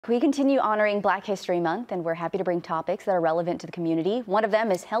We continue honoring Black History Month, and we're happy to bring topics that are relevant to the community. One of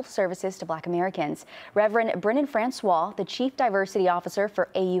them is health services to Black Americans. Reverend Brennan Francois, the Chief Diversity Officer for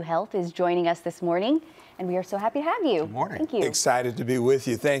AU Health, is joining us this morning, and we are so happy to have you. Good morning. Thank you. Excited to be with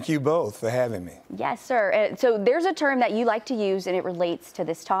you. Thank you both for having me. Yes, sir. So there's a term that you like to use, and it relates to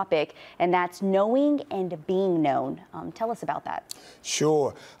this topic, and that's knowing and being known. Tell us about that.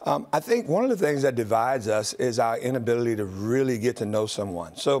 Sure. I think one of the things that divides us is our inability to really get to know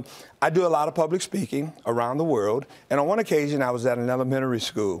someone. So I do a lot of public speaking around the world, and on one occasion I was at an elementary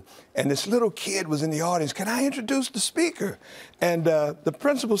school, and this little kid was in the audience. Can I introduce the speaker? And the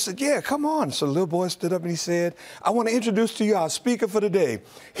principal said, yeah, come on. So the little boy stood up and he said, I want to introduce to you our speaker for today.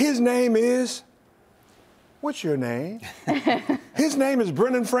 His name is, what's your name? His name is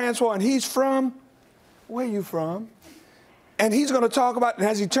Brennan Francois, and he's from, where you from? And he's going to talk about, and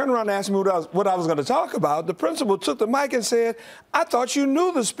as he turned around and asked me what I was going to talk about, the principal took the mic and said, I thought you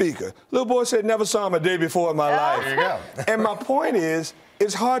knew the speaker. Little boy said, never saw him a day before in my life. There you go. And my point is,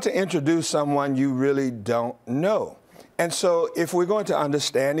 it's hard to introduce someone you really don't know. And so if we're going to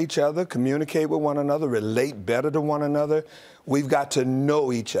understand each other, communicate with one another, relate better to one another, we've got to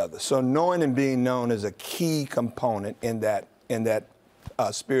know each other. So knowing and being known is a key component in that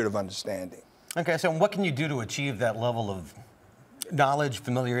spirit of understanding. Okay, so what can you do to achieve that level of knowledge,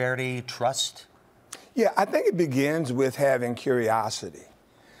 familiarity, trust? Yeah, I think it begins with having curiosity.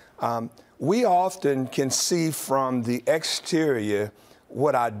 We often can see from the exterior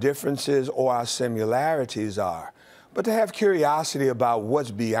what our differences or our similarities are, but to have curiosity about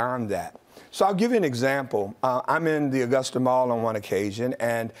what's beyond that. So I'll give you an example. I'm in the Augusta Mall on one occasion,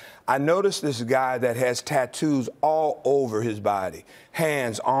 and I noticed this guy that has tattoos all over his body,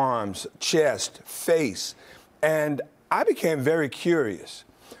 hands, arms, chest, face, and I became very curious.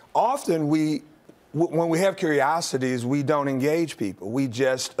 Often when we have curiosities, we don't engage people. We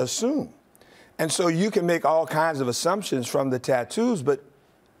just assume. And so you can make all kinds of assumptions from the tattoos, but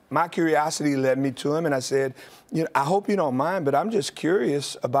my curiosity led me to him, and I said, you know, I hope you don't mind, but I'm just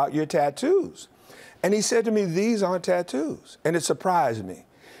curious about your tattoos. And he said to me, these aren't tattoos. And it surprised me.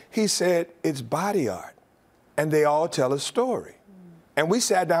 He said, it's body art, and they all tell a story. And we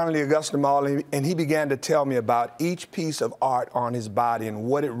sat down in the Augusta Mall, and he began to tell me about each piece of art on his body and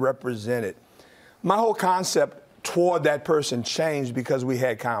what it represented. My whole concept toward that person changed because we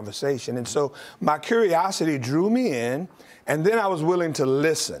had conversation. And so my curiosity drew me in, and then I was willing to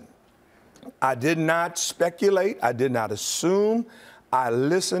listen. I did not speculate. I did not assume. I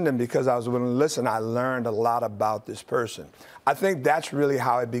listened, and because I was willing to listen, I learned a lot about this person. I think that's really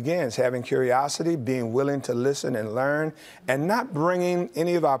how it begins, having curiosity, being willing to listen and learn, and not bringing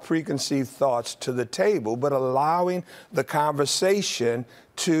any of our preconceived thoughts to the table, but allowing the conversation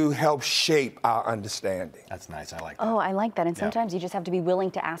to help shape our understanding. That's nice. I like that. Oh, I like that. And sometimes you just have to be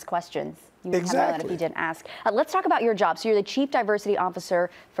willing to ask questions. You wouldn't have done that if you didn't ask. Let's talk about your job. So you're the Chief Diversity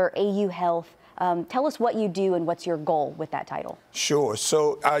Officer for AU Health. Tell us what you do and what's your goal with that title. Sure.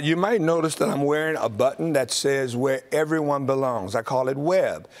 So you might notice that I'm wearing a button that says where everyone belongs. I call it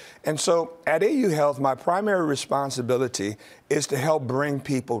WEB. And so at AU Health, my primary responsibility is to help bring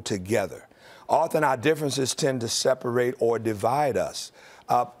people together. Often our differences tend to separate or divide us.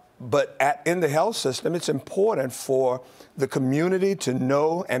 But in the health system, it's important for the community to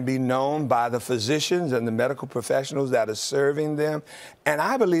know and be known by the physicians and the medical professionals that are serving them. And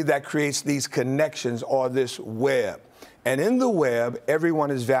I believe that creates these connections or this web. And in the web, everyone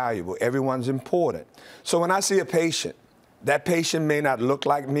is valuable. Everyone's important. So when I see a patient, that patient may not look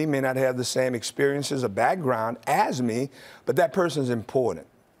like me, may not have the same experiences or background as me, but that person's important.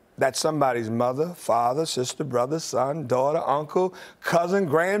 That's somebody's mother, father, sister, brother, son, daughter, uncle, cousin,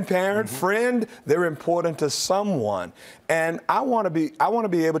 grandparent, friend. They're important to someone. And I want to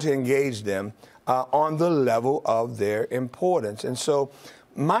be able to engage them on the level of their importance. And so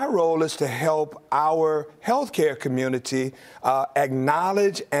my role is to help our healthcare community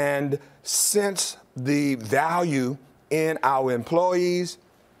acknowledge and sense the value in our employees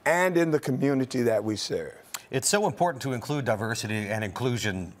and in the community that we serve. It's so important to include diversity and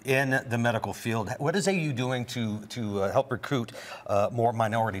inclusion in the medical field. What is AU doing to help recruit more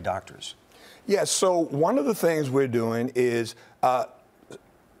minority doctors? Yes, so one of the things we're doing is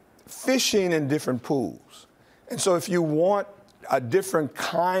fishing in different pools. And so if you want a different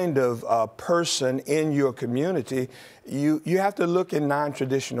kind of person in your community, you have to look in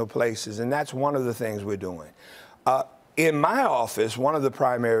non-traditional places, and that's one of the things we're doing. In my office, one of the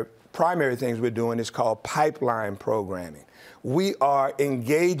primary primary things we're doing is called pipeline programming. We are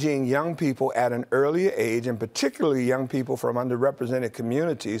engaging young people at an earlier age, and particularly young people from underrepresented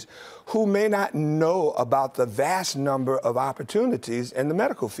communities who may not know about the vast number of opportunities in the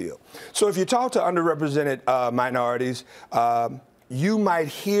medical field. So if you talk to underrepresented minorities, you might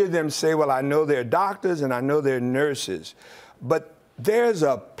hear them say, well, I know they're doctors and I know they're nurses, but there's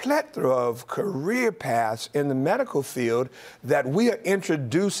a plethora of career paths in the medical field that we are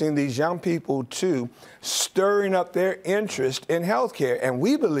introducing these young people to, stirring up their interest in healthcare. And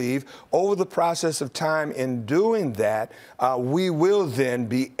we believe over the process of time in doing that, we will then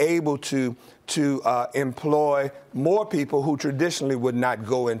be able to employ more people who traditionally would not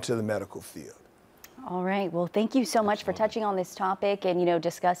go into the medical field. All right. Well, thank you so much for touching on this topic and,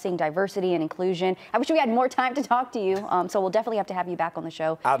 discussing diversity and inclusion. I wish we had more time to talk to you, so we'll definitely have to have you back on the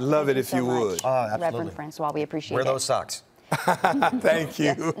show. I'd love it if you would. Absolutely. Reverend Francois, we appreciate it. Wear those socks. Thank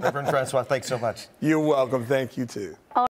you. Reverend Francois, thanks so much. You're welcome. Thank you, too.